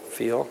people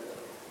feel.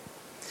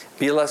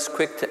 Be less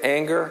quick to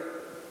anger,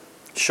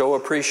 show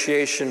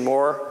appreciation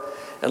more,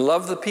 and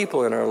love the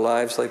people in our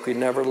lives like we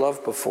never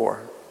loved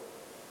before.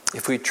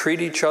 If we treat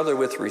each other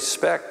with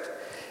respect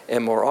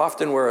and more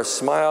often wear a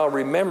smile,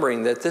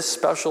 remembering that this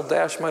special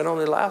dash might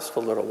only last a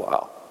little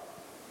while.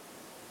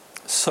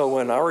 So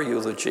when our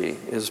eulogy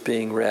is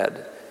being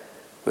read,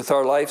 with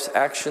our life's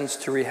actions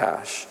to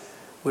rehash,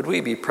 would we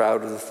be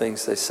proud of the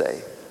things they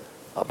say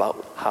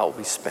about how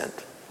we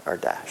spent our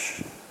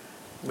dash?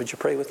 Would you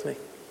pray with me?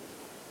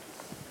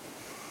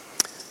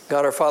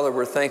 God our Father,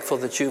 we're thankful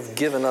that you've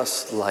given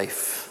us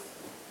life.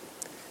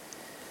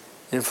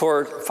 And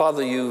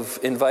Father, you've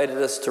invited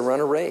us to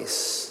run a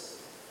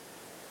race.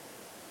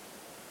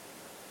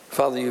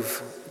 Father,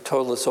 you've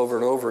told us over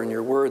and over in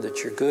your word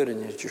that you're good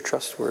and that you're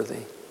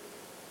trustworthy,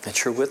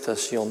 that you're with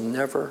us, you'll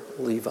never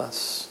leave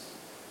us.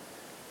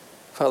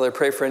 Father, I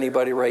pray for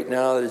anybody right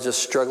now that is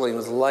just struggling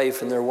with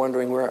life and they're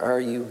wondering, where are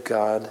you,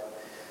 God?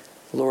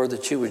 Lord,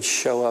 that you would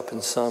show up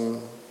in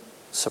some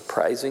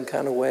surprising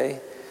kind of way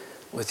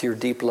with your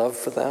deep love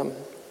for them.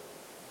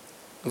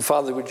 And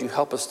Father, would you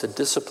help us to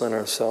discipline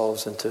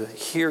ourselves and to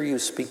hear you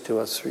speak to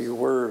us through your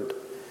word.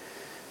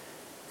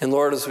 And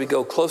Lord, as we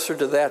go closer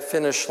to that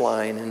finish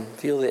line and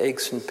feel the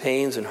aches and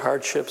pains and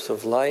hardships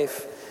of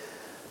life,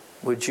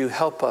 would you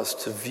help us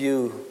to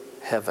view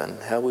heaven?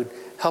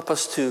 Help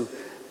us to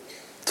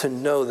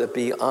know that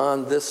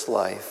beyond this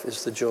life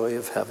is the joy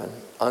of heaven,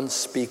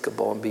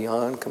 unspeakable and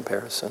beyond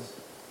comparison.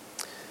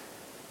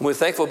 We're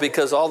thankful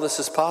because all this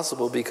is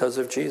possible because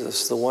of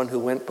Jesus, the one who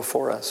went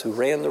before us, who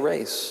ran the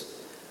race,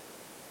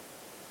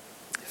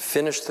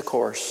 finished the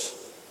course,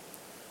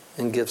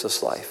 and gives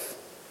us life.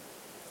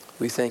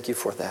 We thank you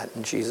for that.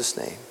 In Jesus'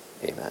 name,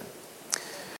 amen.